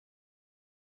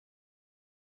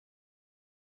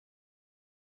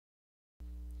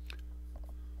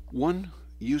One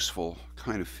useful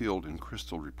kind of field in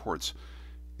Crystal reports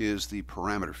is the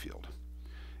parameter field.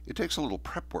 It takes a little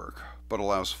prep work, but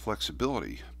allows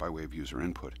flexibility by way of user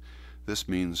input. This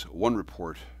means one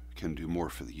report can do more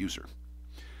for the user.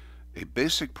 A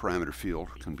basic parameter field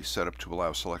can be set up to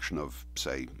allow selection of,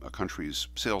 say, a country's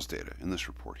sales data in this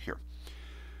report here.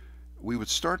 We would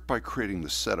start by creating the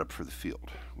setup for the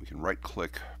field. We can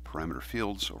right-click Parameter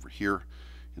Fields over here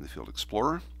in the Field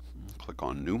Explorer, click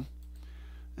on New,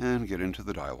 and get into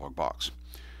the dialog box.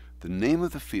 The name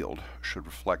of the field should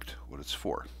reflect what it's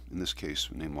for. In this case,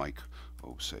 a name like,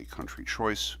 say, Country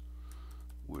Choice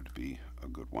would be a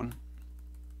good one.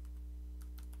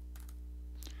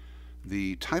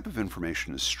 The type of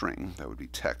information is string. That would be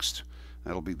text.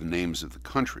 That'll be the names of the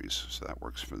countries, so that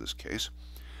works for this case.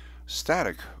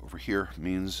 Static over here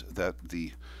means that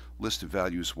the list of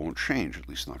values won't change, at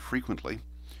least not frequently.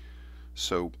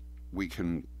 So we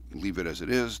can leave it as it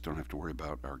is, don't have to worry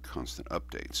about our constant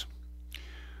updates.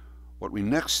 What we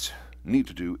next need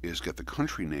to do is get the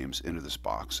country names into this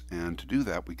box, and to do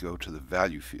that we go to the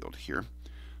value field here,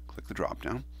 click the drop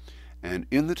down, and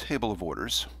in the table of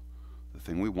orders the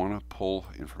thing we want to pull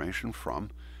information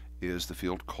from is the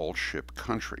field called Ship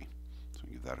Country. So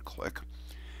give that a click.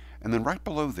 And then right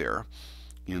below there,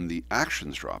 in the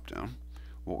Actions drop-down,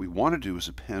 what we want to do is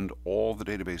append all the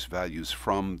database values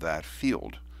from that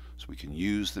field, so we can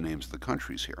use the names of the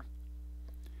countries here.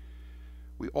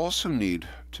 We also need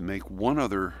to make one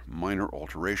other minor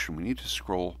alteration. We need to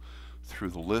scroll through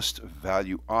the list of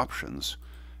value options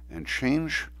and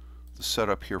change the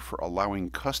setup here for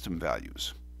allowing custom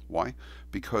values. Why?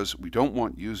 Because we don't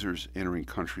want users entering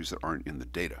countries that aren't in the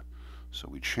data. So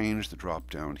we change the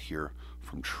drop-down here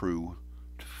from true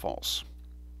to false.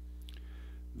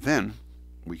 Then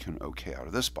we can OK out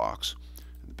of this box,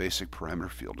 and the basic parameter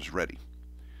field is ready.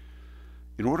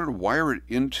 In order to wire it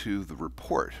into the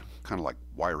report, kind of like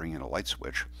wiring in a light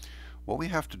switch, what we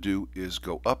have to do is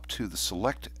go up to the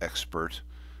Select Expert,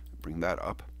 bring that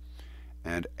up,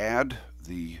 and add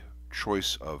the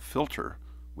choice of filter,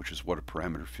 which is what a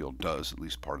parameter field does, at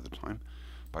least part of the time,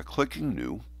 by clicking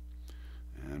New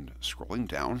and scrolling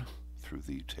down through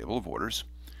the table of orders,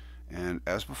 and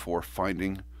as before,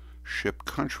 finding Ship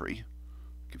Country,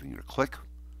 giving it a click,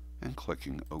 and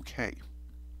clicking OK.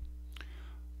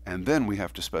 And then we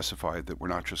have to specify that we're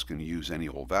not just going to use any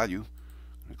old value.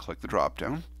 I'm going to click the drop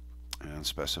down and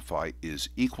specify is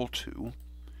equal to,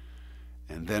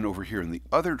 and then over here in the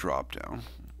other drop down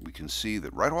we can see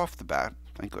that right off the bat,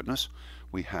 thank goodness,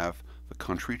 we have the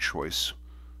country choice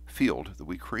field that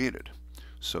we created.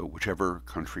 So whichever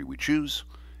country we choose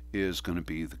is going to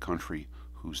be the country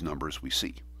whose numbers we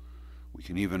see. We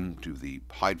can even do the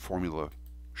hide formula,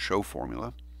 show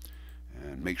formula,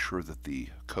 and make sure that the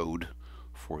code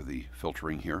for the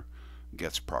filtering here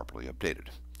gets properly updated.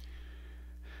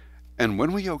 And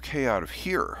when we OK out of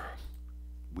here,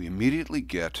 we immediately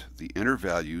get the Enter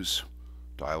Values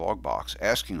dialog box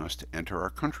asking us to enter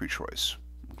our country choice.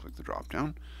 We'll click the drop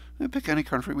down and pick any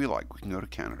country we like. We can go to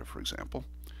Canada, for example.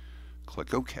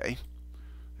 Click OK,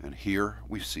 and here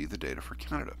we see the data for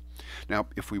Canada. Now,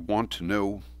 if we want to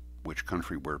know which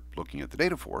country we're looking at the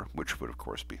data for, which would of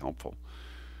course be helpful,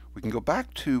 we can go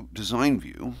back to Design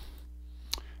View,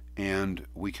 and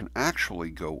we can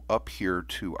actually go up here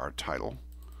to our title,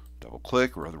 double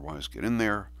click or otherwise get in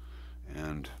there,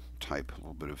 and type a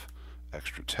little bit of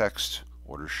extra text,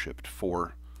 order shipped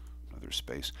for, another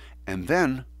space, and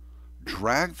then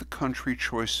drag the country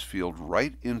choice field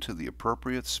right into the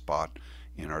appropriate spot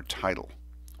in our title.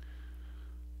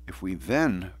 If we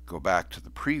then go back to the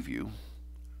preview,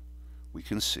 we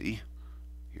can see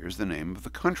here's the name of the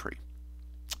country.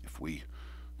 If we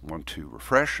want to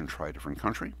refresh and try a different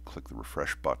country, click the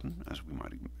refresh button, as we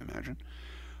might imagine.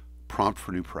 Prompt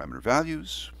for new parameter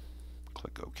values,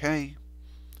 click OK,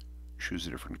 choose a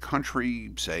different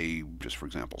country, say just for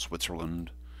example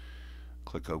Switzerland,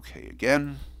 click OK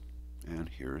again, and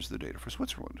here's the data for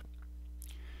Switzerland.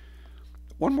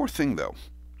 One more thing though,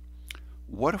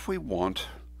 what if we want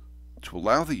to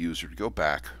allow the user to go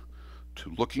back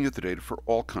to looking at the data for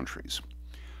all countries?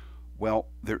 Well,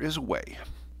 there is a way.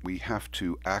 We have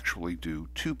to actually do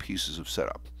two pieces of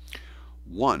setup.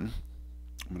 One,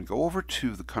 I'm going to go over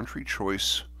to the country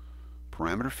choice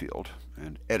parameter field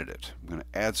and edit it. I'm going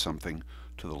to add something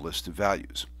to the list of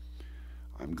values.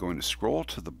 I'm going to scroll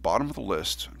to the bottom of the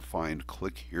list and find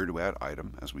click here to add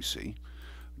item, as we see,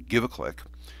 give a click,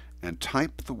 and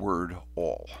type the word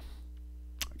all.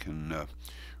 I can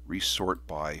resort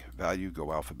by value,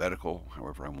 go alphabetical,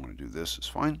 however I want to do this is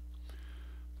fine.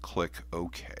 Click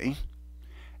OK,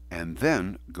 and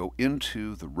then go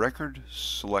into the Record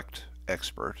Select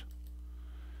Expert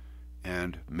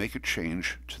and make a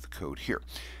change to the code here.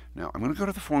 Now I'm going to go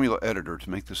to the formula editor to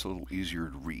make this a little easier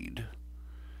to read.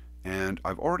 And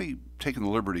I've already taken the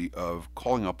liberty of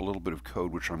calling up a little bit of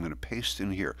code which I'm going to paste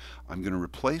in here. I'm going to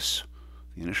replace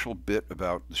the initial bit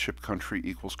about the ship country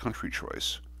equals country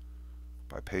choice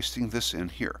by pasting this in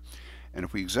here. And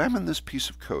if we examine this piece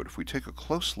of code, if we take a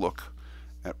close look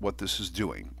at what this is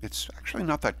doing, it's actually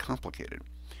not that complicated.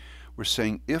 We're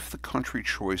saying if the country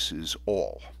choice is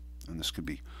all, and this could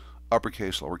be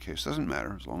uppercase, lowercase, doesn't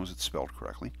matter as long as it's spelled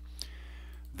correctly,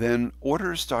 then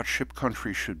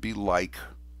orders.shipCountry should be like,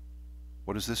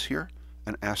 what is this here?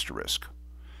 An asterisk.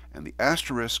 And the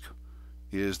asterisk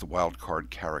is the wildcard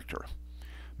character,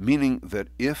 meaning that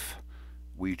if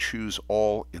we choose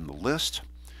all in the list,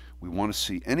 we want to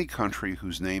see any country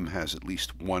whose name has at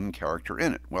least one character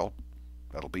in it. Well,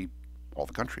 that'll be all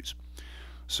the countries.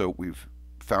 So we've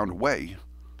found a way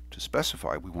to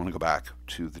specify we want to go back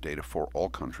to the data for all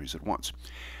countries at once.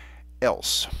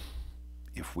 Else,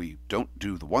 if we don't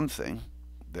do the one thing,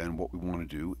 then what we want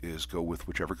to do is go with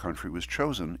whichever country was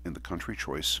chosen in the country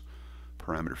choice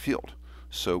parameter field.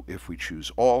 So if we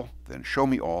choose all, then show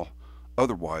me all,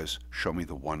 otherwise show me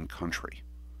the one country.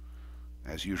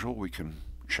 As usual, we can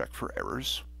check for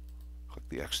errors. Click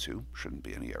the X2, shouldn't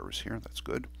be any errors here, that's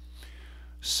good.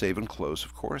 Save and close,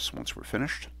 of course, once we're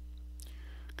finished.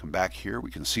 Come back here,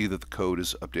 we can see that the code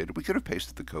is updated. We could have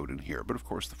pasted the code in here, but of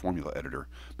course the formula editor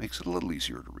makes it a little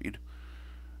easier to read.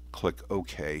 Click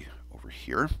OK over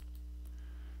here,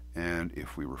 and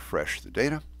if we refresh the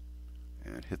data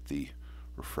and hit the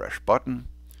refresh button,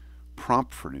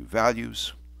 prompt for new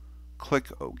values, click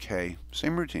OK,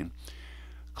 same routine.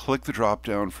 Click the drop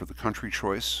down for the country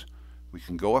choice. We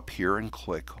can go up here and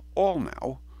click all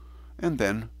now, and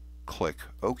then click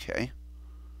OK.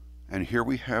 And here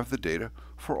we have the data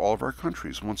for all of our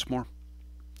countries once more.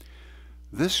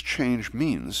 This change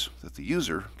means that the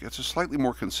user gets a slightly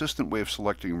more consistent way of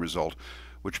selecting a result,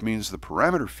 which means the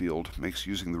parameter field makes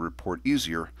using the report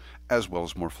easier as well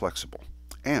as more flexible.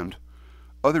 And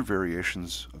other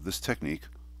variations of this technique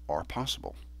are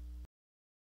possible.